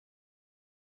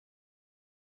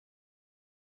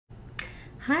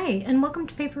Hi, and welcome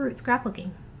to Paper Route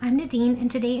Scrapbooking. I'm Nadine, and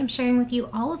today I'm sharing with you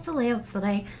all of the layouts that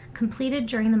I completed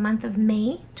during the month of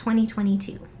May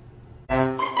 2022.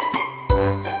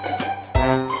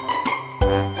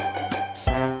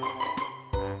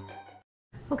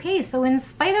 Okay, so in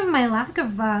spite of my lack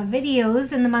of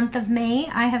videos in the month of May,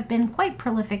 I have been quite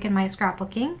prolific in my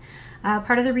scrapbooking.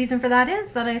 Part of the reason for that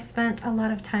is that I spent a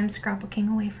lot of time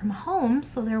scrapbooking away from home,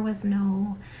 so there was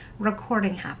no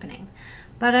recording happening.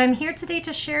 But I'm here today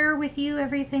to share with you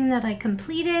everything that I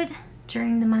completed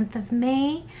during the month of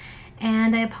May,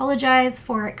 and I apologize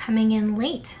for it coming in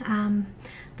late.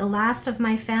 The last of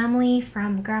my family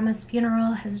from Grandma's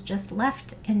funeral has just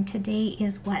left, and today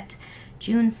is what,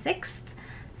 June 6th?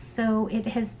 So it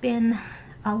has been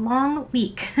a long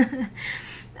week.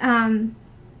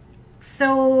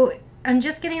 So I'm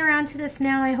just getting around to this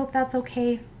now. I hope that's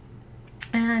okay.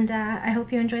 And I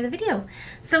hope you enjoy the video.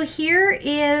 So here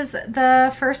is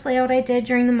the first layout I did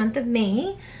during the month of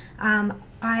May.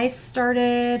 I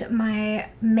started my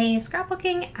May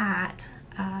scrapbooking at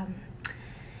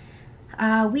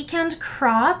a weekend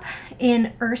crop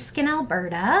in Erskine,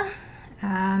 Alberta,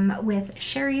 with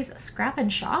Sherry's Scrap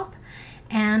and Shop.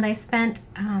 And I spent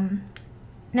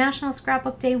National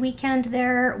Scrapbook Day weekend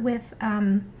there with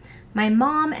my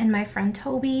mom and my friend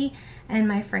Toby and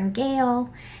my friend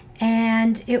Gail,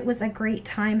 and it was a great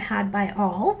time had by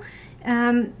all.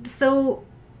 So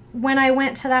when I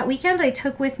went to that weekend, I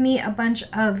took with me a bunch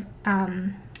of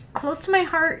close to my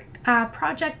heart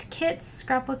project kits,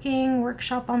 scrapbooking,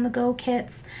 workshop on the go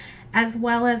kits, as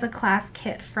well as a class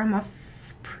kit from a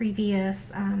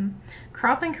previous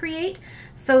crop and create.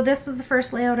 So this was the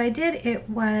first layout I did. It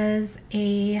was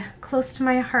a close to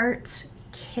my heart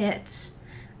kit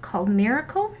called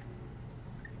Miracle,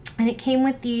 and it came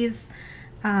with these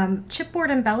chipboard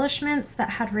embellishments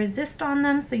that had resist on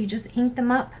them, so you just ink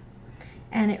them up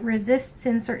and it resists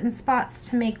in certain spots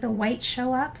to make the white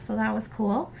show up, so that was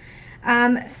cool.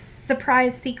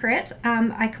 Surprise secret,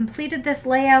 I completed this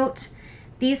layout.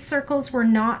 These circles were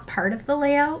not part of the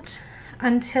layout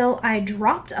until I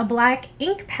dropped a black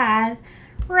ink pad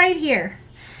right here,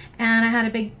 and I had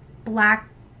a big black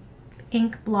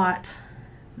ink blot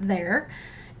there,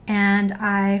 and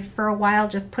I for a while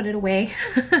just put it away.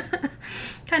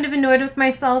 Kind of annoyed with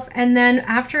myself, and then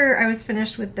after I was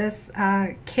finished with this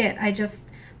kit, I just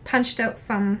punched out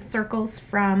some circles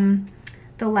from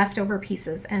the leftover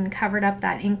pieces and covered up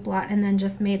that ink blot, and then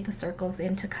just made the circles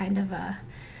into kind of a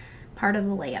part of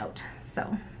the layout.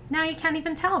 So now you can't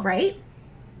even tell, right?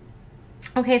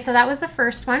 Okay, so that was the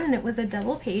first one, and it was a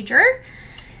double pager.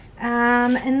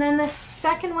 And then the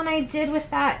second one I did with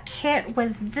that kit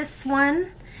was this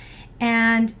one,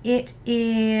 and it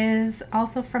is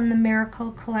also from the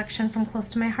Miracle collection from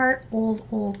Close to My Heart.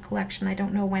 Old collection. I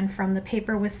don't know when from. The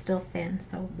paper was still thin,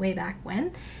 so way back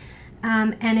when.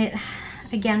 And it,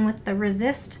 again with the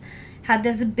resist, had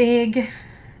this big,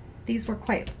 these were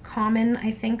quite common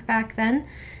I think back then,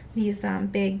 these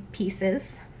big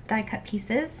pieces, die cut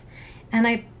pieces. And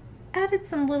I added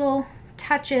some little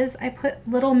touches. I put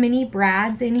little mini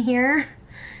brads in here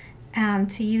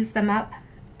to use them up,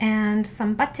 and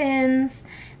some buttons.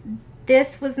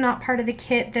 This was not part of the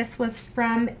kit. This was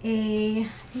from I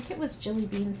think it was Jelly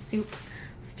Bean Soup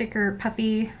sticker,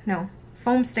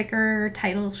 foam sticker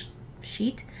title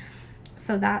sheet.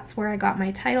 So that's where I got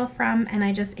my title from, and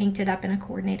I just inked it up in a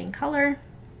coordinating color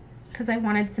because I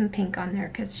wanted some pink on there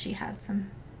because she had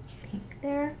some pink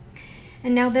there.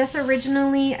 And now this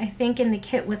originally, I think in the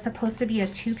kit, was supposed to be a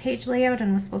 2-page layout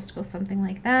and was supposed to go something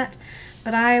like that.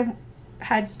 But I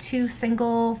had 2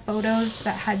 single photos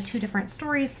that had 2 different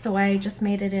stories, so I just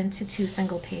made it into 2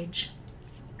 single-page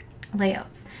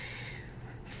layouts.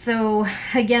 So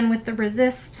again, with the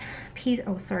resist piece,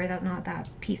 oh sorry, that's not that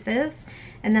pieces.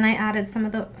 And then I added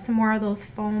some more of those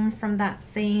foam from that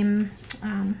same,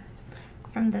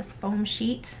 from this foam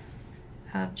sheet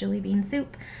of Jelly Bean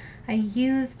Soup. I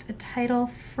used a title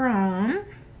from,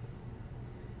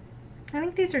 I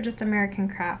think these are just American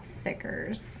Craft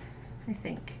thickers, I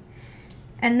think.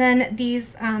 And then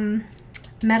these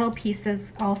metal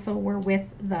pieces also were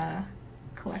with the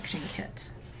collection kit.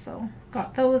 So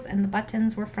got those, and the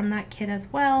buttons were from that kit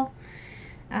as well.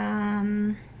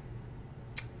 I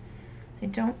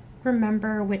don't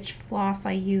remember which floss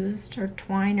I used, or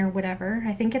twine or whatever.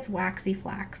 I think it's Waxy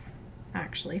Flax,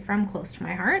 actually, from Close to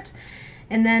My Heart.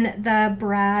 And then the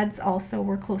brads also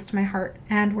were Close to My Heart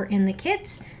and were in the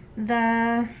kit.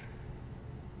 Yeah,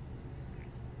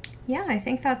 I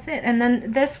think that's it. And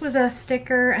then this was a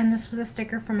sticker, and this was a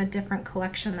sticker from a different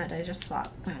collection that I just thought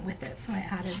went with it, so I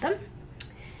added them.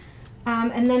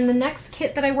 And then the next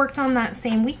kit that I worked on that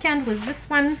same weekend was this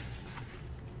one.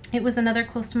 It was another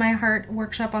close to my heart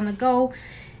workshop on the go,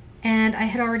 and I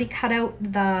had already cut out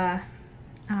the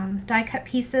die cut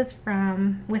pieces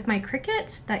from with my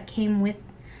Cricut that came with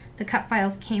the cut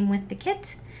files, came with the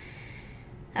kit.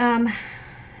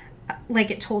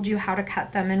 Like it told you how to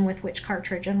cut them and with which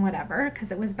cartridge and whatever,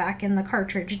 because it was back in the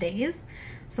cartridge days.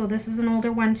 So this is an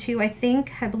older one too. I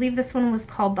believe this one was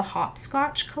called the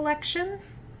Hopscotch Collection,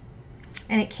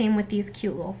 and it came with these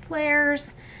cute little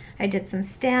flares. I did some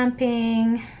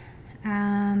stamping.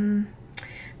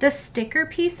 The sticker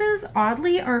pieces,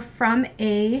 oddly, are from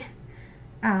a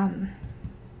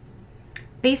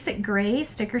basic gray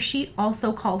sticker sheet,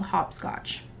 also called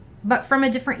Hopscotch, but from a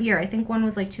different year. I think one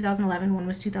was like 2011, one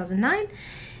was 2009.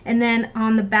 And then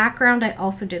on the background, I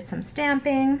also did some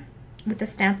stamping with the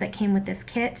stamp that came with this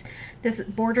kit. This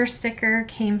border sticker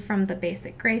came from the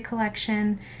basic gray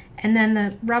collection. And then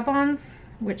the rub-ons,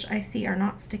 which I see are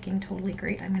not sticking totally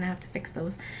great, I'm gonna have to fix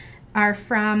those, are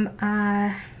from,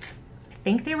 I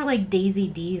think they were like Daisy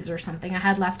D's or something I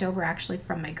had left over actually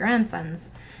from my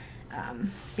grandson's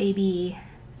baby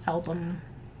album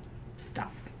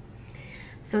stuff.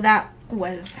 So that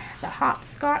was the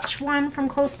Hopscotch one from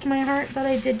Close to My Heart that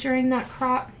I did during that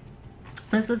crop.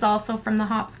 This was also from the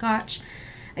Hopscotch,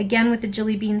 again with the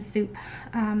Jilly Bean Soup.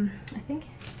 I think,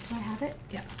 do I have it?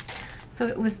 Yeah. So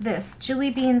it was this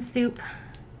Jilly Bean Soup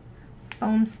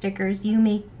foam stickers. You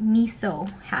make me so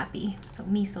happy. So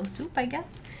miso soup, I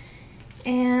guess.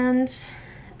 And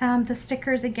the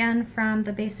stickers again from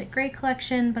the Basic Gray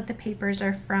collection, but the papers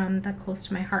are from the Close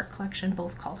to My Heart collection,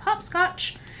 both called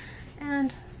Hopscotch.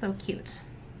 And so cute.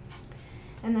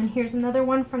 And then here's another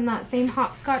one from that same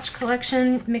Hopscotch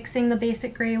collection, mixing the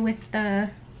Basic Gray with the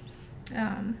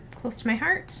Close to My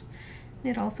Heart.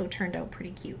 It also turned out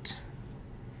pretty cute.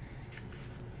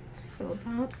 So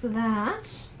that's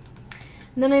that.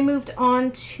 And then I moved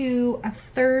on to a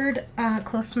third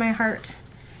Close to My Heart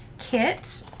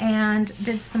kit and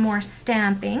did some more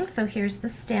stamping. So here's the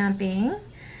stamping,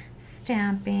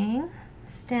 stamping,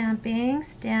 stamping,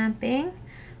 stamping.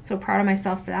 So proud of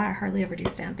myself for that. I hardly ever do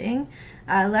stamping.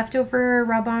 Leftover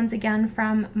rub-ons again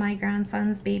from my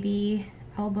grandson's baby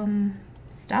album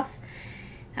stuff.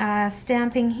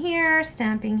 Stamping here,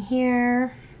 stamping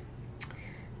here.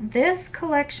 This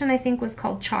collection I think was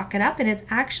called Chalk It Up, and it's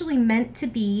actually meant to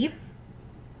be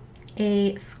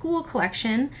a school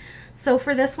collection. So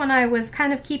for this one I was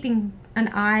kind of keeping an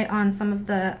eye on some of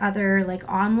the other like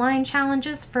online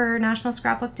challenges for National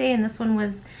Scrapbook Day, and this one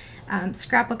was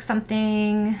scrapbook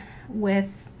something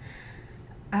with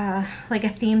like a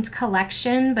themed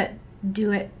collection, but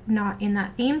do it not in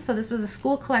that theme. So this was a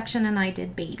school collection and I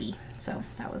did baby. So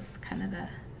that was kind of the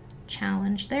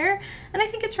challenge there. And I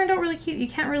think it turned out really cute. You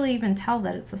can't really even tell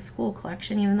that it's a school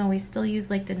collection, even though we still use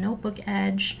like the notebook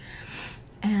edge.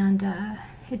 And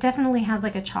it definitely has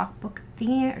like a chalkboard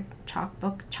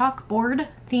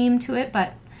theme to it,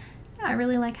 but yeah, I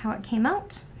really like how it came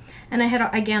out. And I had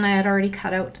already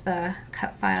cut out the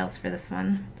cut files for this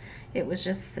one. It was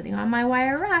just sitting on my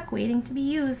wire rack waiting to be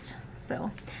used.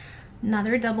 So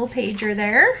another double pager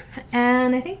there.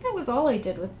 And I think that was all I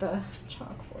did with the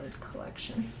chalkboard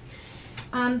collection.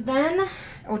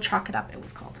 Chalk It Up it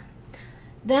was called.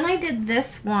 Then I did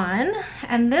this one,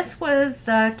 and this was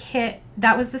the kit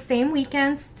that was the same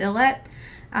weekend, still at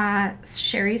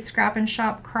Sherry's Scrap and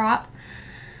Shop crop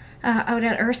out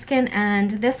at Erskine.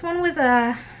 And this one was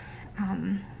a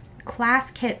class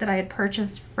kit that I had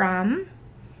purchased from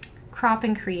Crop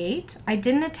and Create. I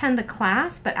didn't attend the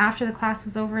class, but after the class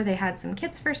was over, they had some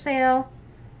kits for sale,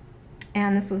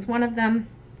 and this was one of them.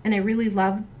 And I really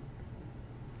loved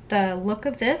the look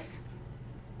of this,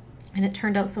 and it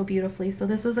turned out so beautifully. So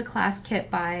this was a class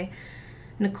kit by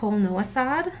Nicole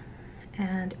Noasad,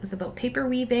 and it was about paper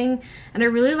weaving. And I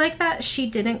really like that she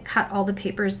didn't cut all the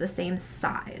papers the same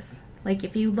size. Like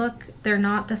if you look, they're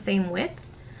not the same width.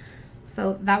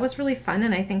 So that was really fun,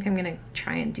 and I think I'm gonna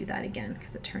try and do that again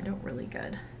because it turned out really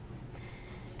good.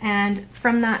 And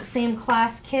from that same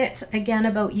class kit, again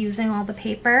about using all the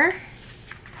paper,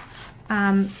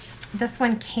 this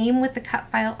one came with the cut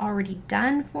file already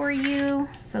done for you.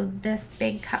 So this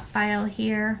big cut file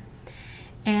here.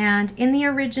 And in the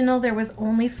original, there was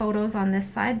only photos on this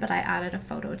side, but I added a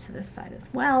photo to this side as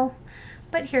well.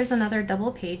 But here's another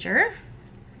double pager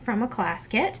from a class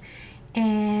kit.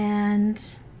 And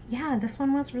yeah, this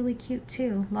one was really cute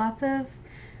too. Lots of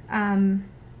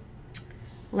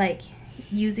like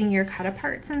using your cut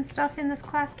aparts and stuff in this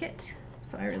class kit.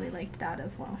 So I really liked that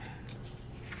as well.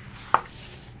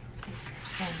 So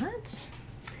there's that.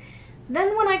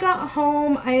 Then when I got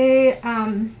home,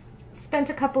 I spent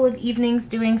a couple of evenings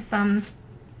doing some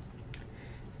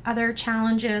other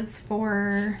challenges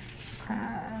for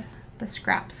the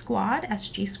Scrap Squad,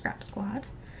 SG Scrap Squad,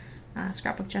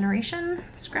 Scrapbook Generation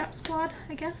Scrap Squad,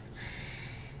 I guess.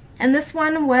 And this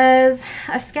one was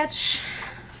a sketch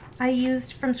I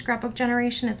used from Scrapbook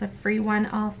Generation. It's a free one.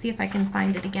 I'll see if I can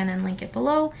find it again and link it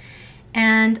below.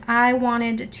 And I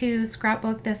wanted to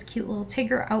scrapbook this cute little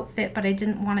Tigger outfit, but I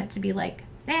didn't want it to be like,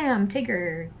 bam,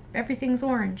 Tigger, everything's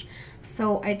orange.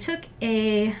 So I took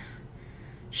a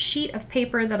sheet of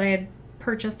paper that I had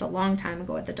purchased a long time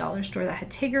ago at the dollar store that had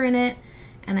Tigger in it,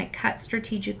 and I cut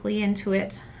strategically into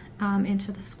it,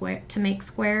 into the square to make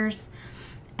squares.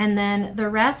 And then the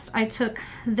rest I took,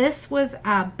 this was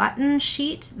a button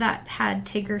sheet that had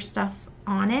Tigger stuff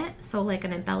on it, so like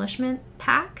an embellishment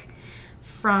pack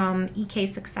from EK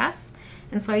Success.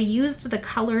 And so I used the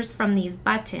colors from these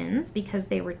buttons because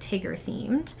they were Tigger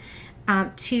themed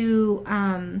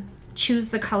to choose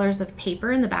the colors of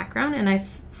paper in the background. And I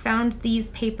found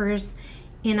these papers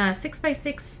in a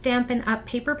 6x6 Stampin' Up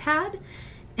paper pad.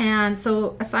 And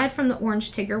so aside from the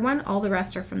orange Tigger one, all the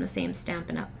rest are from the same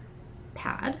Stampin' Up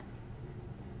pad.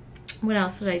 What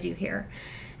else did I do here?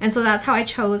 And so that's how I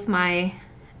chose my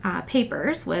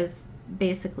papers, was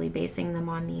basically basing them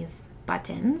on these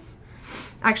buttons.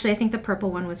 Actually, I think the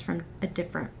purple one was from a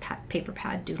different paper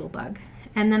pad, Doodlebug.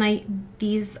 And then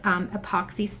these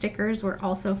epoxy stickers were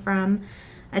also from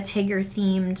a Tigger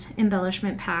themed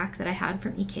embellishment pack that I had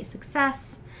from EK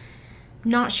Success.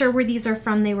 Not sure where these are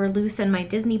from. They were loose in my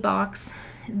Disney box.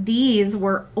 These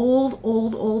were old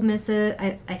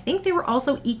Mrs. I think they were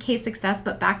also EK Success,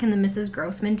 but back in the Mrs.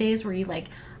 Grossman days where you like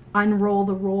unroll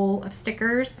the roll of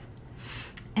stickers.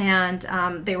 And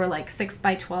they were like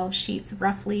 6x12 sheets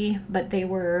roughly, but they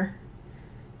were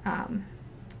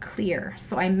clear.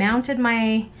 So I mounted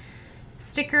my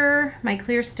sticker, my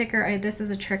clear sticker. This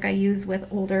is a trick I use with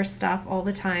older stuff all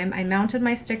the time. I mounted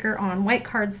my sticker on white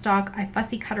cardstock. I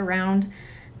fussy cut around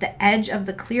the edge of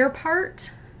the clear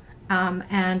part.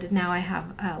 And now I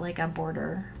have like a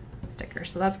border sticker.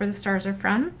 So that's where the stars are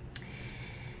from.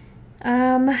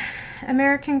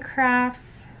 American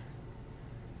Crafts.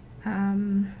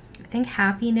 I think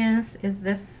Happiness is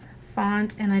this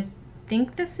font, and I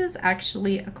think this is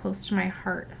actually a Close to My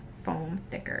Heart foam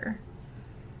thicker.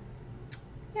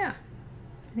 Yeah,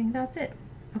 I think that's it.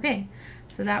 Okay,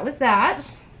 so that was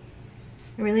that.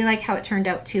 I really like how it turned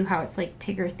out too, how it's like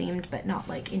Tigger themed, but not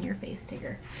like in your face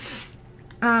Tigger.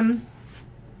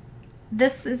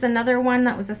 This is another one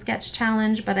that was a sketch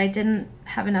challenge, but I didn't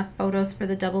have enough photos for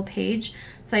the double page.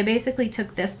 So I basically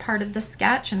took this part of the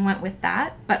sketch and went with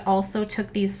that, but also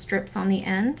took these strips on the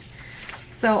end.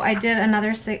 So I did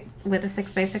another with a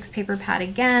 6x6 paper pad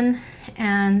again,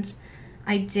 and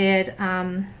I did,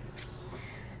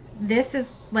 this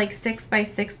is like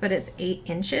 6x6, but it's 8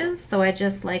 inches. So I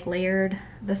just like layered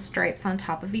the stripes on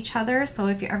top of each other. So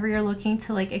if you're looking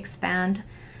to like expand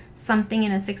something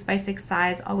in a 6x6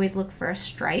 size, always look for a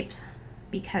stripe,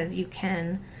 because you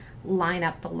can line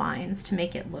up the lines to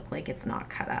make it look like it's not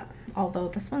cut up. Although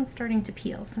this one's starting to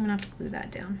peel, so I'm gonna have to glue that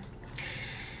down.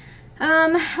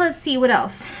 Let's see what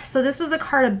else. So this was a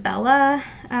Cartabella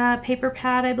paper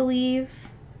pad, I believe,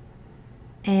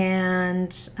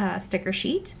 and sticker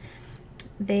sheet.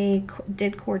 They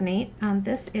did coordinate.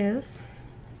 This is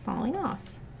falling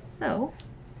off. So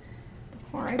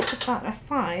before I put that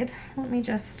aside, let me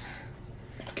just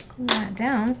glue that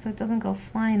down so it doesn't go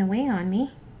flying away on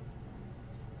me.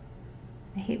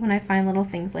 I hate when I find little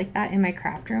things like that in my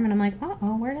craft room and I'm like,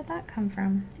 uh-oh, where did that come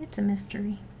from? It's a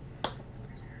mystery.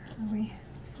 Are we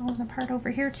falling apart over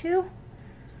here too?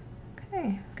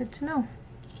 Okay, good to know.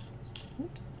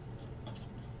 Oops.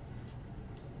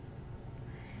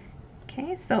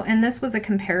 Okay, so, and this was a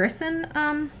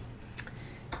comparison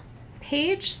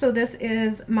page. So this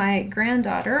is my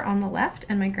granddaughter on the left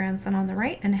and my grandson on the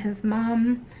right, and his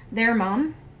mom, their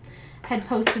mom, had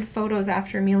posted photos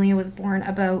after Amelia was born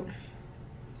about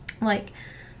like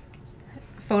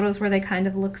photos where they kind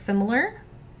of look similar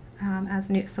as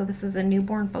new. So this is a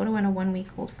newborn photo and a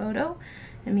 1-week-old photo.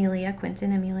 Amelia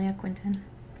Quinton.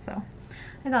 So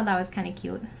I thought that was kind of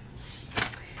cute.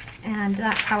 And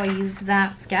that's how I used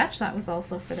that sketch. That was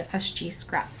also for the SG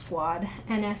Scrap Squad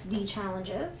NSD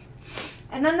challenges.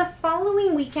 And then the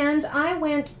following weekend, I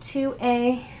went to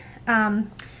a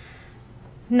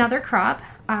another crop.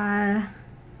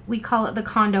 We call it the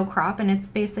condo crop, and it's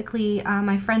basically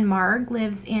my friend Marg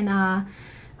lives in a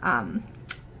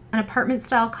an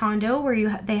apartment-style condo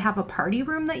where they have a party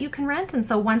room that you can rent, and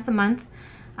so once a month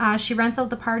she rents out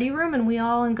the party room and we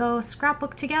all go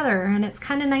scrapbook together, and it's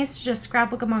kind of nice to just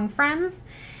scrapbook among friends.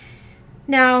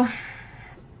 Now,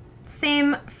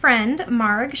 same friend,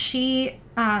 Marg, she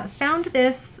found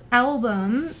this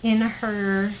album in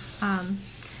her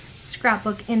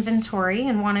scrapbook inventory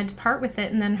and wanted to part with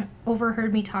it, and then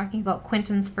overheard me talking about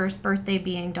Quentin's first birthday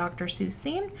being Dr. Seuss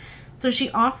themed. So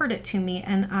she offered it to me,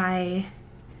 and I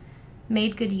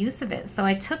made good use of it. So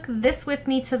I took this with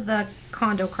me to the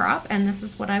condo crop, and this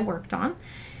is what I worked on.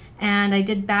 And I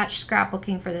did batch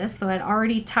scrapbooking for this, so I'd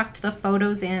already tucked the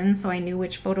photos in so I knew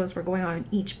which photos were going on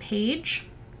each page.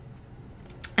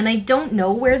 And I don't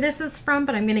know where this is from,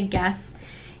 but I'm going to guess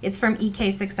it's from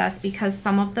EK Success, because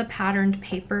some of the patterned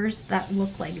papers that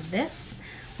look like this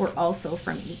were also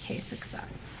from EK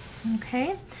Success.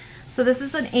 Okay, so this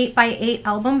is an 8x8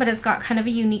 album, but it's got kind of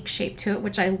a unique shape to it,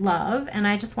 which I love. And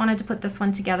I just wanted to put this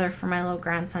one together for my little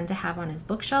grandson to have on his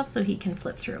bookshelf so he can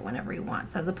flip through it whenever he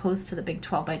wants, as opposed to the big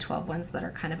 12x12 ones that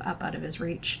are kind of up out of his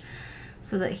reach,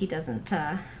 so that he doesn't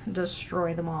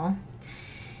destroy them all.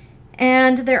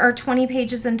 And there are 20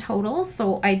 pages in total,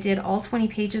 so I did all 20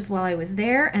 pages while I was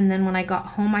there, and then when I got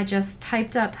home I just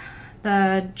typed up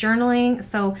the journaling.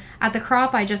 So at the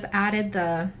crop I just added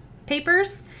the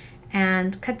papers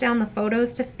and cut down the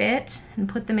photos to fit and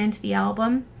put them into the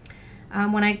album.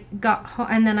 When I got home,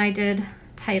 and then I did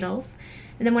titles,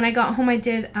 and then when I got home I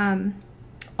did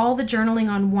all the journaling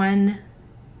on one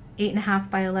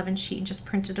 8.5 by 11 sheet and just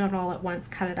printed it all at once,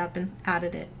 cut it up, and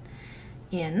added it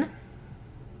in.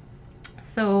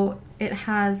 So it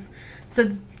has,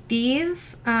 so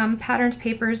these patterned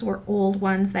papers were old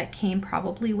ones that came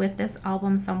probably with this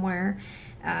album somewhere.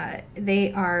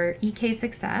 They are EK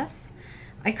Success.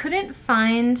 I couldn't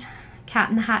find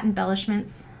Cat in the Hat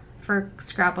embellishments for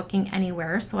scrapbooking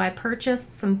anywhere, so I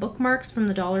purchased some bookmarks from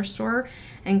the dollar store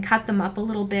and cut them up a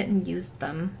little bit and used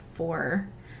them for,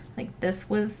 like, this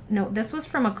was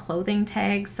from a clothing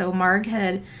tag. So Marg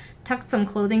had tucked some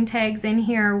clothing tags in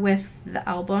here with the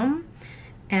album,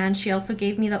 and she also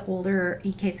gave me the older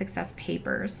EK Success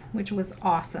papers, which was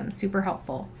awesome, super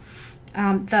helpful.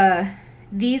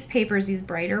 These papers, these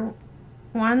brighter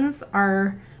ones,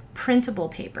 are printable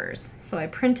papers, so I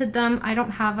printed them. I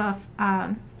don't have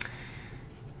a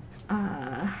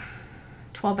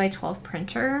 12x12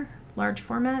 printer, large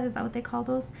format, is that what they call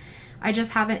those? I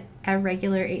just have a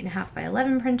regular 8.5 by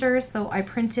 11 printer, so I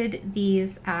printed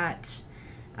these at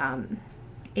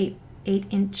 8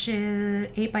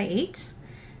 by 8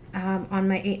 on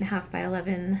my 8.5 by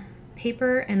 11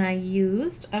 paper, and I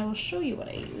will show you what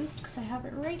I used because I have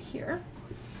it right here.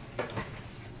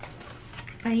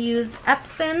 I used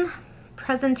Epson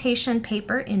presentation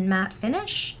paper in matte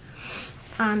finish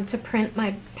to print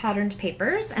my patterned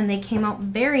papers, and they came out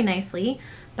very nicely,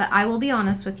 but I will be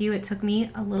honest with you, it took me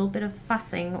a little bit of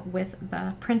fussing with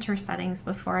the printer settings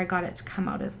before I got it to come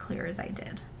out as clear as I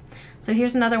did. So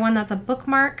here's another one that's a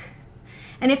bookmark.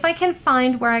 And if I can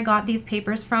find where I got these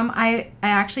papers from, I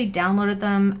actually downloaded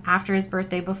them after his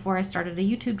birthday before I started a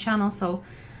YouTube channel, so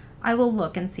I will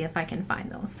look and see if I can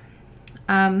find those.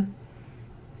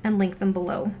 And link them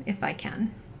below if I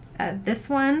can. This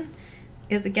one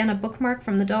is again a bookmark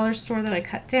from the dollar store that I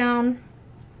cut down.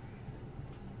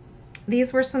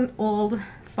 These were some old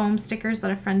foam stickers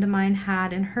that a friend of mine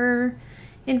had in her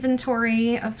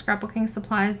inventory of scrapbooking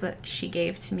supplies that she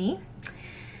gave to me.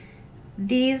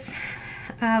 These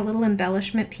little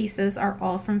embellishment pieces are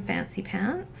all from Fancy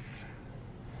Pants.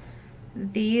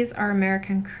 These are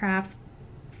American Crafts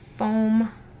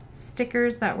foam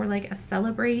stickers that were like a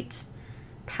Celebrate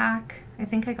pack. I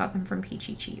think I got them from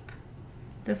Peachy Cheap.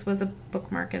 This was a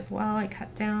bookmark as well, I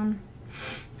cut down.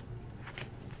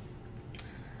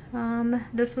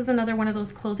 This was another one of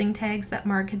those clothing tags that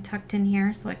Marg had tucked in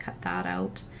here, so I cut that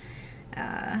out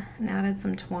and added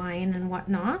some twine and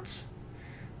whatnot.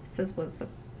 This was a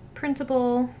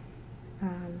printable,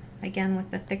 again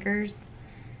with the thickers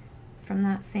from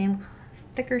that same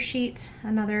thicker sheet.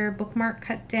 Another bookmark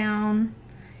cut down,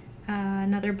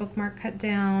 another bookmark cut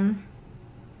down.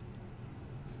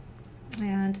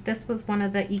 And this was one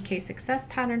of the EK Success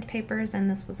patterned papers, and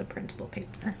this was a printable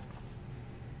paper.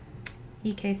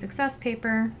 EK Success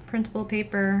paper, printable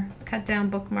paper, cut down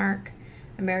bookmark,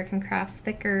 American Crafts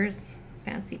stickers,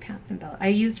 Fancy Pants I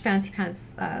used Fancy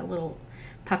Pants little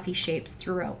puffy shapes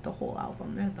throughout the whole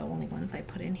album. They're the only ones I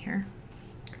put in here.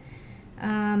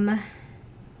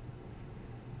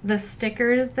 The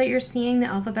stickers that you're seeing, the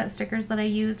alphabet stickers that I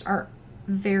used, are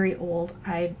very old.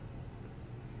 I'd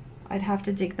have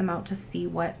to dig them out to see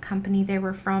what company they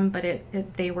were from, but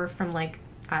they were from, like,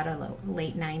 I don't know,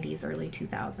 late 90s, early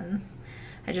 2000s.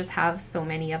 I just have so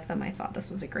many of them. I thought this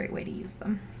was a great way to use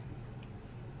them.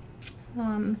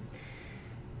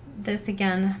 This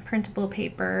again, printable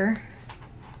paper.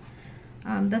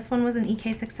 This one was an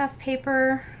EK Success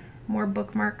paper, more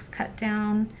bookmarks cut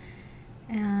down.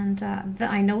 And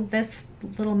I know this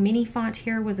little mini font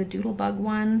here was a Doodlebug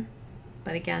one.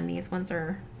 But again, these ones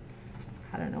are,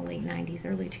 I don't know, late 90s,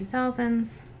 early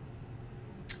 2000s.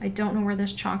 I don't know where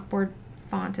this chalkboard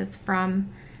font is from.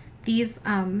 These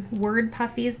word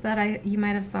puffies that you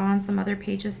might have saw on some other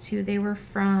pages too, they were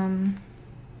from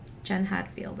Jen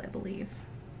Hadfield, I believe.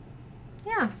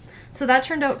 Yeah, so that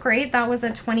turned out great. That was a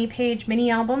 20-page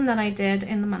mini album that I did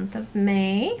in the month of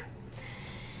May.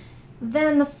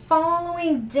 Then the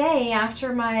following day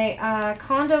after my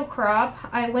condo crop,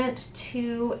 I went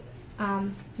to,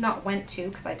 not went to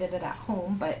because I did it at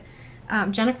home, but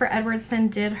Jennifer Edwardson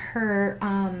did her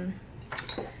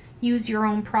use your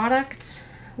own product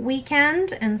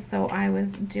weekend, and so I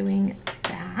was doing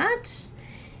that.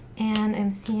 And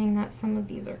I'm seeing that some of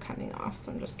these are coming off,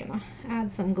 so I'm just gonna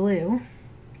add some glue.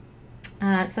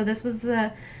 So this was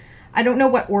the, I don't know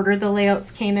what order the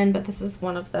layouts came in, but this is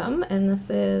one of them. And this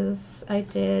is, I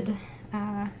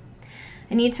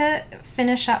need to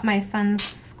finish up my son's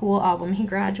school album. He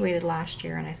graduated last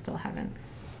year and I still haven't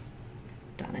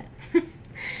done it.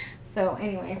 So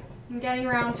anyway, I'm getting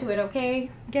around to it,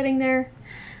 okay? Getting there.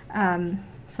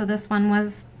 So this one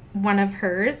was one of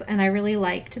hers, and I really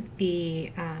liked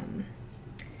the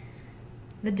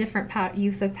different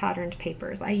use of patterned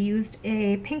papers. I used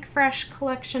a Pink Fresh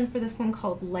collection for this one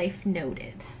called Life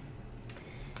Noted.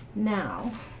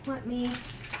 Now, I'm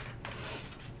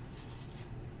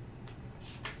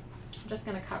just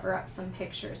gonna cover up some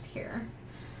pictures here.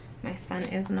 My son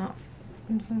is not,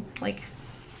 like,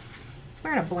 he's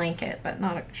wearing a blanket, but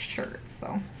not a shirt,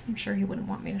 so I'm sure he wouldn't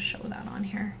want me to show that on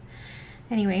here.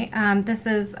 Anyway, this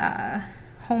is a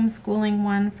homeschooling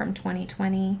one from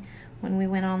 2020 when we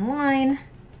went online,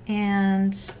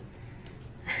 and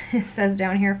it says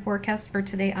down here, forecast for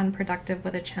today unproductive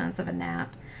with a chance of a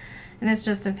nap. And it's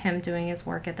just of him doing his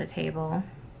work at the table.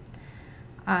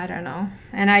 I don't know.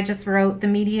 And I just wrote, the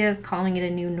media is calling it a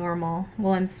new normal.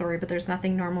 Well, I'm sorry, but there's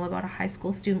nothing normal about a high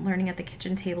school student learning at the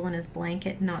kitchen table in his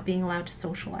blanket, not being allowed to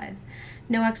socialize.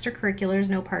 No extracurriculars,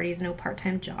 no parties, no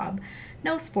part-time job,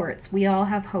 no sports. We all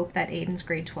have hope that Aiden's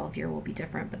grade 12 year will be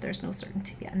different, but there's no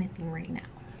certainty of anything right now.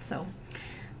 So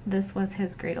this was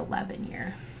his grade 11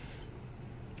 year.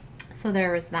 So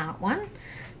there was that one.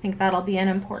 I think that'll be an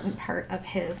important part of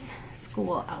his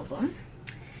school album.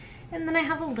 And then I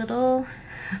have a little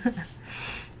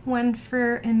one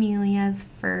for Amelia's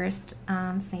first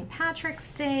St.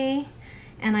 Patrick's Day,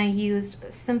 and I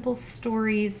used Simple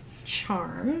Stories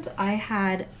Charmed. I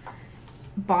had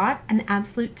bought an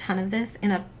absolute ton of this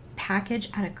in a package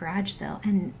at a garage sale,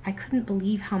 and I couldn't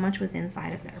believe how much was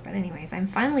inside of there. But anyways, I'm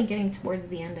finally getting towards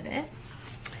the end of it.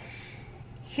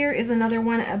 Here is another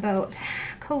one about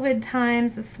COVID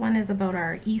times. This one is about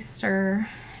our Easter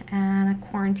and a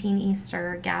quarantine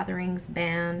Easter gatherings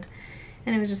band,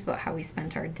 and it was just about how we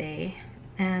spent our day.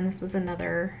 And this was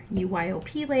another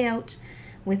UYOP layout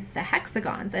with the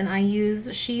hexagons, and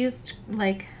she used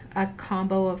like a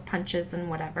combo of punches and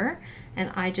whatever, and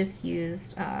I just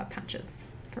used punches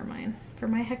for mine, for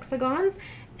my hexagons.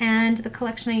 And the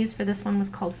collection I used for this one was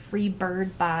called Free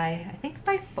Bird by, I think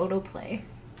by Photoplay.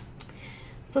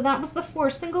 So that was the 4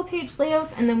 single page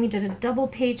layouts, and then we did a double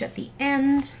page at the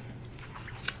end.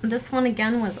 This one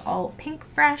again was all Pink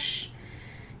Fresh,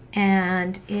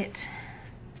 and it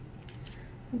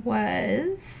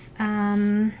was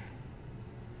a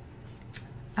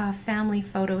family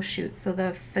photo shoot. So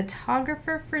the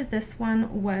photographer for this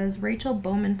one was Rachel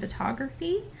Bowman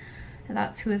Photography, and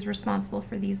that's who is responsible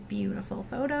for these beautiful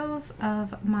photos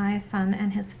of my son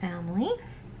and his family.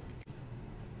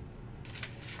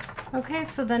 Okay,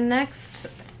 so the next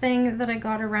thing that I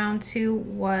got around to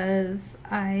was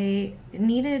I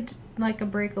needed like a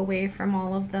break away from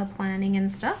all of the planning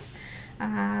and stuff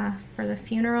for the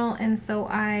funeral, and so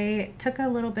I took a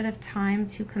little bit of time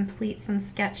to complete some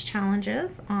sketch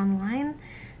challenges online.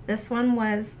 This one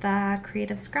was the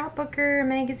Creative Scrapbooker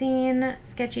magazine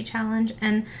sketchy challenge,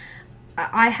 and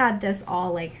I had this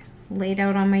all like laid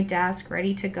out on my desk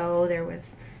ready to go. There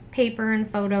was paper and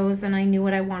photos, and I knew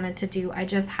what I wanted to do. I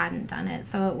just hadn't done it,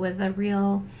 so it was a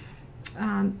real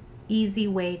easy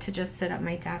way to just sit at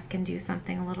my desk and do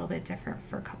something a little bit different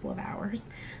for a couple of hours.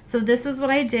 So this is what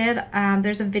I did.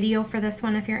 There's a video for this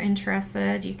one if you're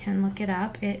interested. You can look it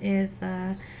up. It is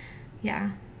the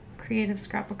Creative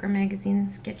Scrapbooker magazine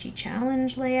sketchy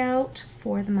challenge layout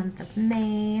for the month of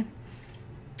May.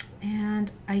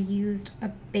 And I used a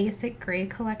basic gray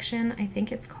collection. I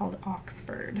think it's called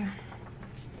Oxford.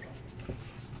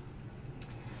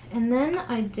 And then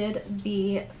I did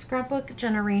the Scrapbook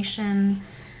Generation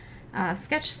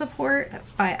sketch support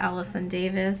by Allison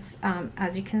Davis.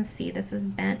 As you can see, this is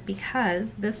bent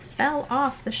because this fell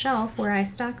off the shelf where I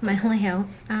stack my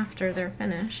layouts after they're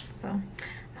finished. So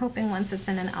I'm hoping once it's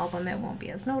in an album it won't be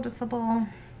as noticeable.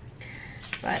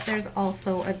 But there's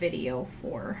also a video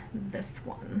for this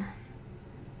one.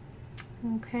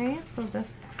 Okay, so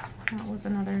that was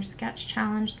another sketch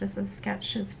challenge. This is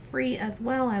Sketch is free as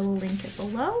well. I will link it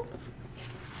below.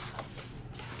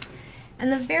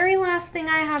 And the very last thing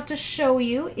I have to show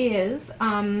you is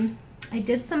I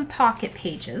did some pocket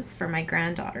pages for my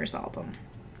granddaughter's album.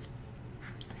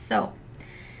 So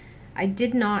I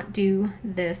did not do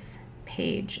this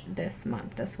page this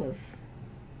month. This was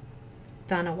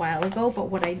done a while ago, but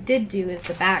what I did do is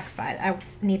the back side. I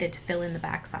needed to fill in the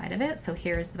back side of it, so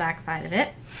here's the back side of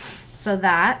it. So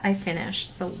that I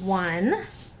finished. So one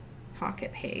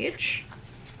pocket page,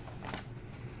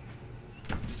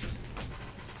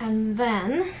 and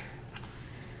then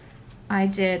I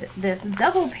did this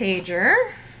double pager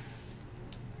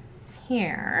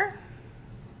here.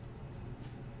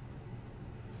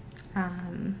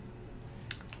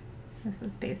 This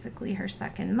is basically her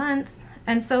second month,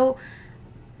 and so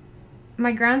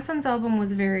my grandson's album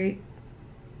was very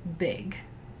big.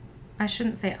 I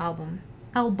shouldn't say album.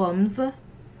 Albums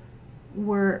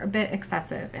were a bit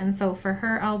excessive. And so for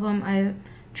her album, I'm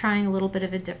trying a little bit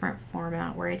of a different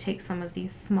format where I take some of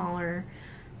these smaller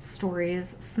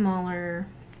stories, smaller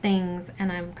things,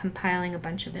 and I'm compiling a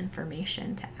bunch of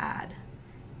information to add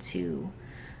to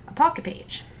a pocket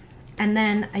page. And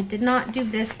then I did not do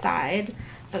this side,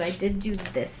 but I did do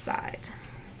this side.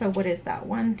 So what is that?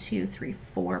 1, 2, 3,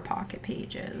 4 pocket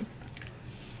pages.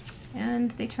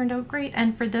 And they turned out great.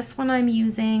 And for this one, I'm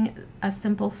using a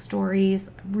Simple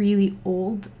Stories, really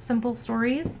old Simple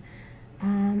Stories.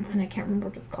 And I can't remember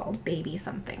what it's called, Baby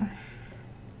something.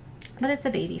 But it's a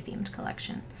baby themed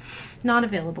collection. Not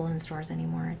available in stores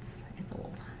anymore. It's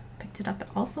old. Picked it up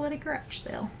also at a garage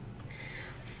sale.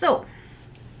 So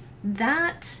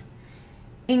that,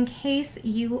 in case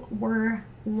you were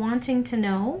wanting to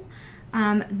know,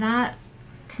 that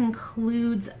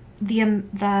concludes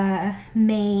the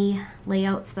May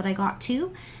layouts that I got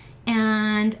to,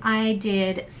 and I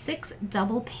did 6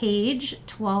 double page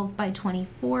 12 by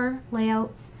 24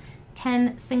 layouts,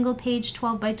 10 single page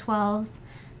 12 by 12s,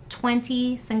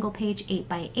 20 single page 8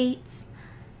 by 8s,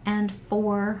 and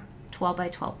 4 12 by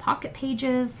 12 pocket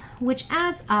pages, which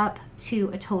adds up to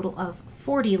a total of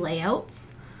 40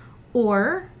 layouts,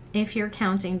 or if you're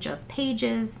counting just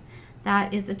pages,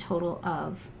 that is a total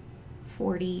of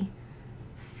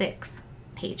 46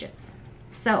 pages.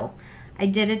 So I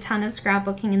did a ton of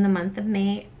scrapbooking in the month of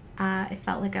May. I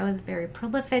felt like I was very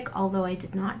prolific, although I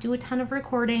did not do a ton of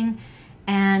recording,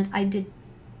 and I did,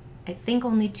 I think,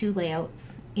 only 2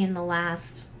 layouts in the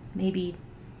last maybe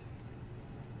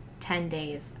 10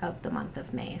 days of the month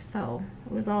of May. So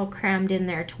it was all crammed in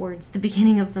there towards the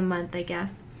beginning of the month, I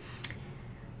guess.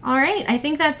 All right, I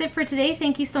think that's it for today.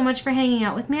 Thank you so much for hanging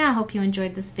out with me. I hope you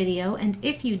enjoyed this video, and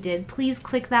if you did, please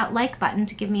click that like button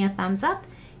to give me a thumbs up.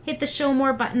 Hit the show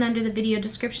more button under the video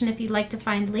description if you'd like to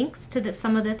find links to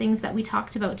some of the things that we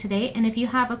talked about today, and if you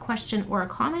have a question or a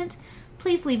comment,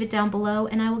 please leave it down below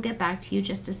and I will get back to you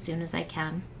just as soon as I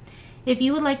can. If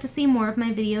you would like to see more of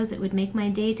my videos, it would make my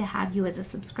day to have you as a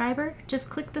subscriber. Just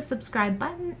click the subscribe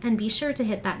button and be sure to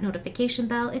hit that notification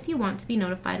bell if you want to be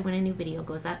notified when a new video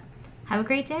goes up. Have a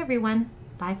great day, everyone.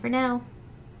 Bye for now.